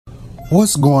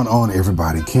What's going on,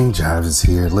 everybody? King Jive is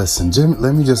here. Listen, Jim,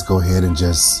 let me just go ahead and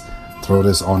just throw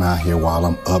this on out here while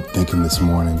I'm up thinking this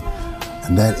morning.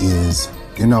 And that is,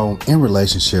 in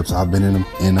relationships, I've been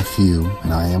in a few,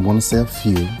 and I am going to say a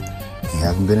few. I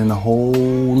haven't been in a whole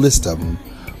list of them,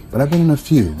 but I've been in a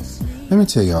few. Let me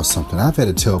tell y'all something. I've had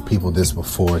to tell people this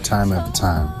before, time after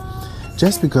time.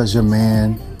 Just because your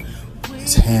man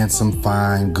is handsome,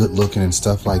 fine, good looking, and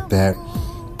stuff like that,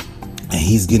 and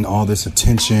he's getting all this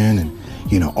attention, and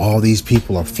all these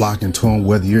people are flocking to him,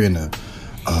 whether you're in a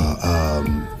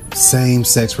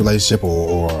same-sex relationship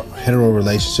or hetero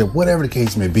relationship, whatever the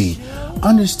case may be.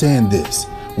 Understand this: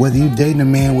 whether you're dating a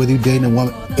man, whether you're dating a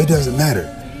woman, it doesn't matter.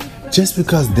 Just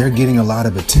because they're getting a lot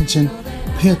of attention,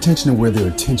 pay attention to where their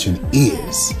attention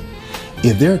is.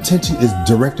 If their attention is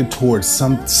directed towards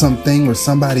something or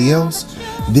somebody else,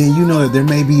 then you know that there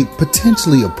may be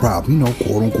potentially a problem,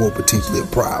 quote unquote, potentially a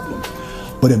problem.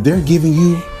 But if they're giving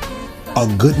you a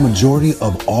good majority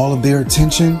of all of their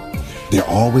attention, they're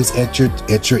always at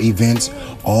your events,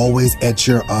 always at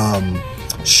your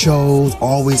shows,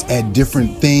 always at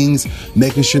different things,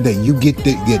 making sure that you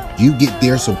get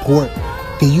their support,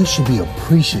 then you should be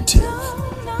appreciative.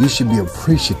 You should be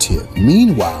appreciative.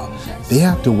 Meanwhile, they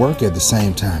have to work at the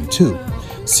same time too.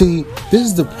 See, this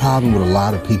is the problem with a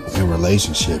lot of people in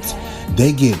relationships.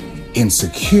 They get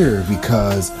insecure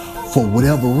because for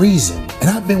whatever reason, and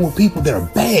I've been with people that are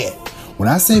bad. When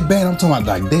I say bad, I'm talking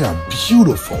about like they are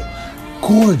beautiful,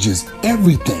 gorgeous,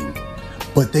 everything.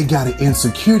 But they got an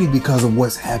insecurity because of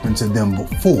what's happened to them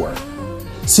before.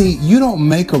 See, you don't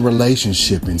make a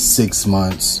relationship in 6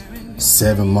 months,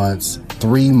 7 months,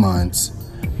 3 months.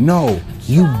 No,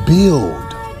 you build.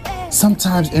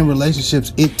 Sometimes in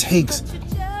relationships, it takes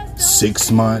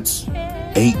 6 months,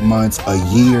 8 months, a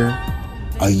year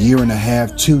and a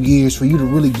half, 2 years for you to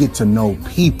really get to know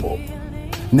people.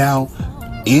 Now,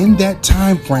 in that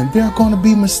time frame, there are going to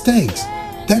be mistakes.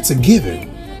 That's a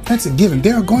given. That's a given.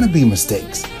 There are going to be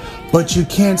mistakes. But you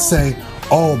can't say,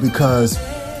 oh, because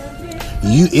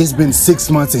it's been 6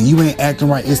 months and you ain't acting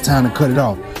right, it's time to cut it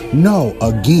off. No,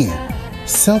 again,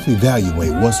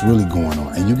 self-evaluate what's really going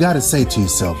on. And you got to say to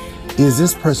yourself, is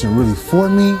this person really for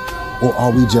me, or are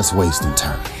we just wasting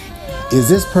time? Is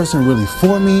this person really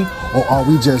for me, or are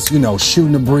we just,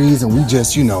 shooting the breeze and we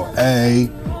just, we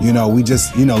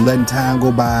just, letting time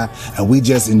go by and we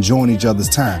just enjoying each other's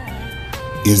time?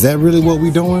 Is that really what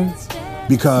we're doing?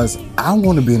 Because I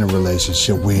want to be in a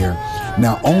relationship where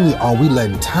not only are we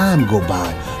letting time go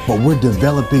by, but we're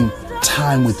developing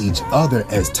time with each other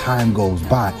as time goes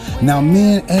by. Now,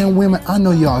 men and women, I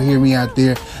know y'all hear me out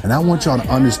there, and I want y'all to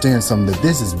understand something, that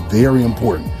this is very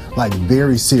important, like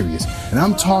very serious. And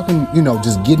I'm talking,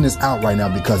 just getting this out right now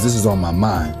because this is on my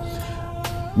mind.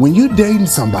 When you're dating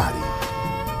somebody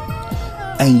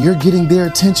and you're getting their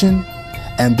attention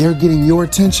and they're getting your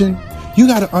attention, you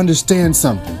got to understand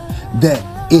something, that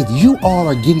if you all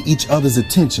are getting each other's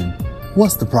attention,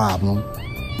 what's the problem?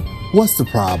 What's the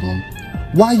problem?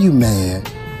 Why you mad?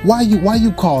 Why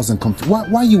you causing confusion?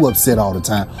 Why you upset all the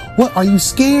time? What, are you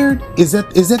scared? Is that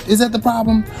the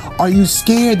problem? Are you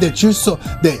scared that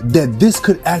that this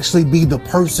could actually be the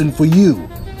person for you?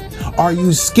 Are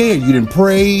you scared? You done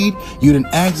prayed, you done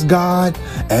asked God,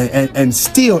 and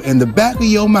still in the back of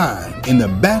your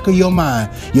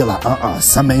mind, you're like,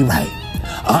 something ain't right.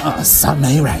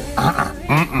 Something ain't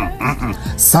right.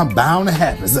 Something bound to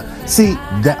happen. See,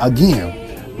 that again,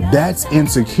 that's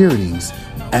insecurities,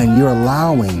 and you're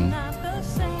allowing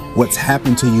what's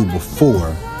happened to you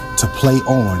before to play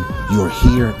on your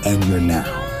here and your now.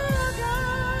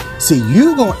 See,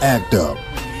 you gonna act up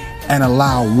and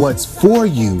allow what's for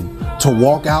you to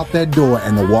walk out that door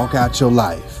and to walk out your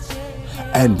life.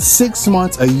 And 6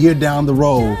 months, a year down the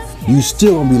road, you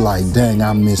still gonna be like, dang,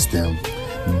 I miss them.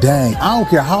 Dang, I don't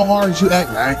care how hard you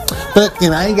act, but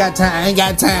I ain't got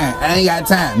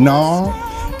time. No,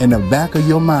 in the back of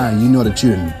your mind, you know that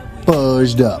you done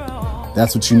fudged up.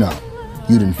 That's what you know.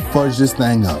 You done fudged this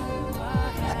thing up.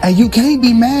 And you can't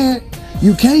be mad.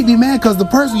 You can't be mad because the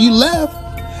person you left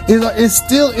is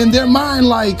still in their mind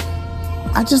like,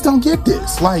 I just don't get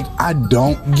this. Like, I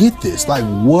don't get this. Like,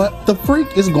 what the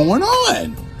freak is going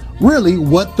on? Really,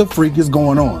 what the freak is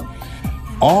going on?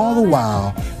 All the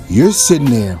while, you're sitting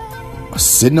there,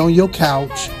 sitting on your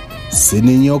couch, sitting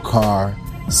in your car,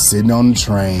 sitting on the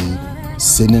train,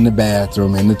 sitting in the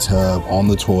bathroom, in the tub, on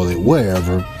the toilet,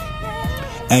 wherever.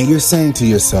 And you're saying to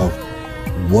yourself,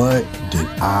 what did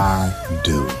I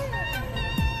do?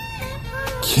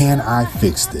 Can I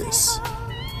fix this?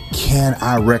 Can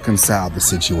I reconcile the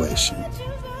situation?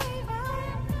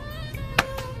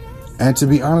 And to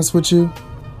be honest with you,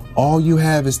 all you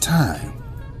have is time.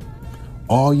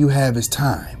 all you have is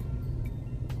time.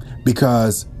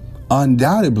 Because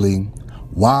undoubtedly,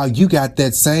 while you got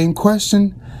that same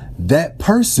question, that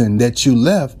person that you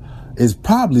left is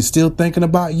probably still thinking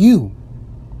about you.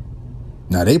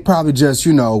 Now, they probably just,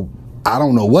 I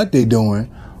don't know what they're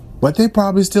doing, but they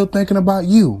probably still thinking about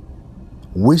you,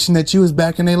 wishing that you was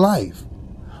back in their life.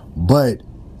 But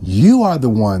you are the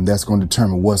one that's going to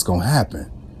determine what's going to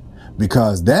happen,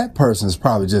 because that person is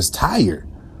probably just tired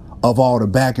of all the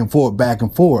back and forth,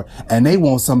 and they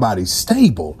want somebody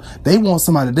stable. They want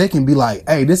somebody they can be like,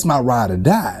 hey, this is my ride or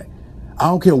die. I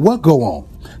don't care what go on.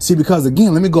 See, because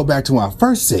again, let me go back to what I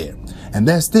first said, and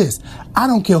that's this. I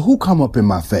don't care who come up in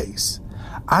my face.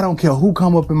 I don't care who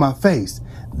come up in my face.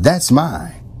 That's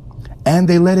mine. And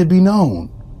they let it be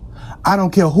known. I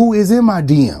don't care who is in my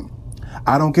DM.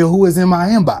 I don't care who is in my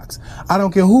inbox. I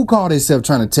don't care who called themselves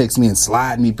trying to text me and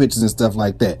slide me pictures and stuff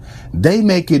like that. They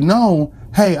make it known,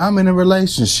 hey, I'm in a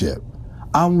relationship.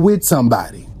 I'm with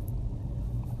somebody.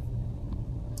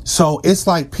 So it's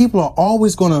like people are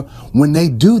always going to, when they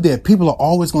do that, people are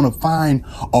always going to find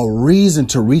a reason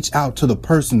to reach out to the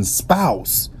person's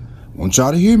spouse. I want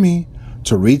y'all to hear me.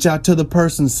 To reach out to the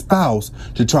person's spouse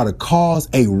to try to cause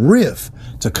a rift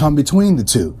to come between the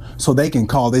two so they can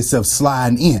call themselves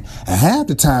sliding in. And half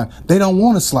the time, they don't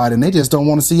want to slide in. They just don't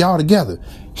want to see y'all together.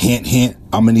 Hint, hint,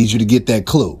 I'm going to need you to get that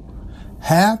clue.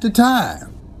 Half the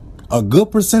time, a good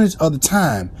percentage of the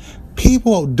time,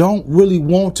 people don't really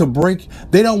want to break.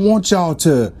 They don't want y'all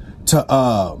to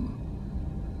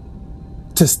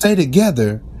stay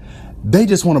together. They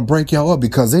just want to break y'all up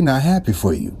because they're not happy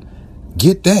for you.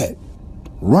 Get that.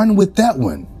 Run with that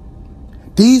one.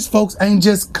 These folks ain't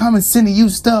just coming sending you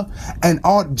stuff and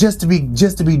all just to be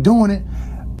doing it.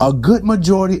 A good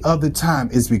majority of the time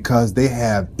is because they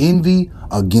have envy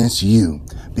against you,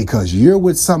 because you're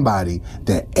with somebody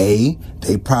that A,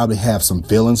 they probably have some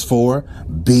feelings for,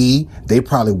 B, they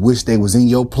probably wish they was in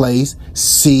your place,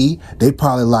 C, they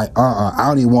probably like, I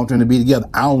don't even want them to be together.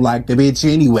 I don't like the bitch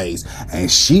anyways, and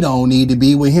she don't need to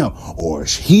be with him, or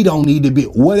he don't need to be,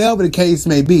 whatever the case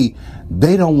may be.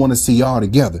 They don't want to see y'all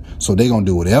together. So they're going to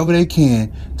do whatever they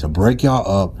can to break y'all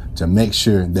up, to make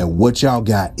sure that what y'all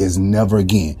got is never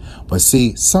again. But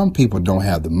see, some people don't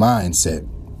have the mindset,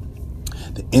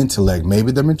 the intellect,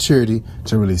 maybe the maturity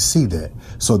to really see that.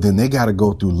 So then they got to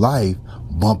go through life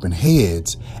bumping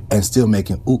heads and still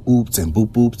making oops and boop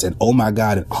boops and oh my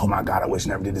God, I wish I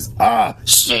never did this.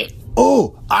 Shit.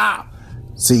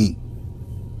 See,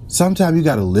 sometimes you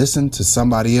got to listen to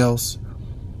somebody else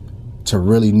to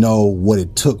really know what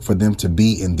it took for them to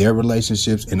be in their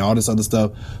relationships and all this other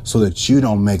stuff, so that you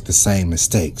don't make the same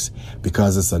mistakes.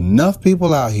 Because it's enough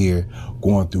people out here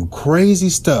going through crazy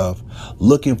stuff,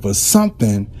 looking for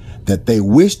something that they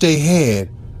wish they had,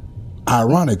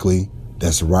 ironically,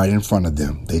 that's right in front of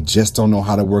them. They just don't know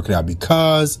how to work it out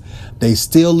because they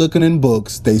still looking in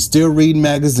books. They still reading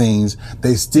magazines.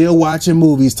 They still watching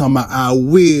movies talking about, I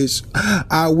wish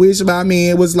my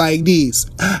man was like this.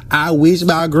 I wish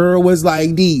my girl was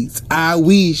like this. I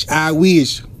wish.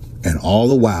 And all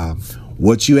the while,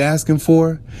 what you asking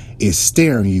for is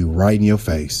staring you right in your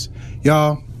face.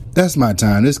 Y'all, that's my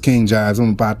time. This King Jives. I'm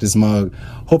about this mug.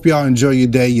 Hope y'all enjoy your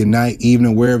day, your night,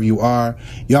 evening, wherever you are.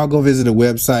 Y'all go visit the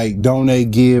website,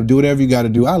 donate, give, do whatever you got to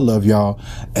do. I love y'all.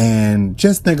 And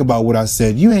just think about what I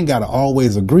said. You ain't got to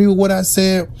always agree with what I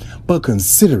said, but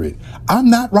consider it. I'm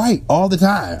not right all the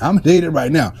time. I'm dated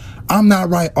right now. I'm not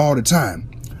right all the time.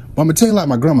 But I'm going to tell you like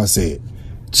my grandma said,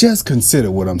 just consider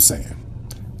what I'm saying.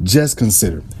 Just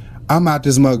consider. I'm out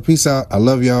this mug. Peace out. I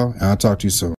love y'all, and I'll talk to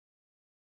you soon.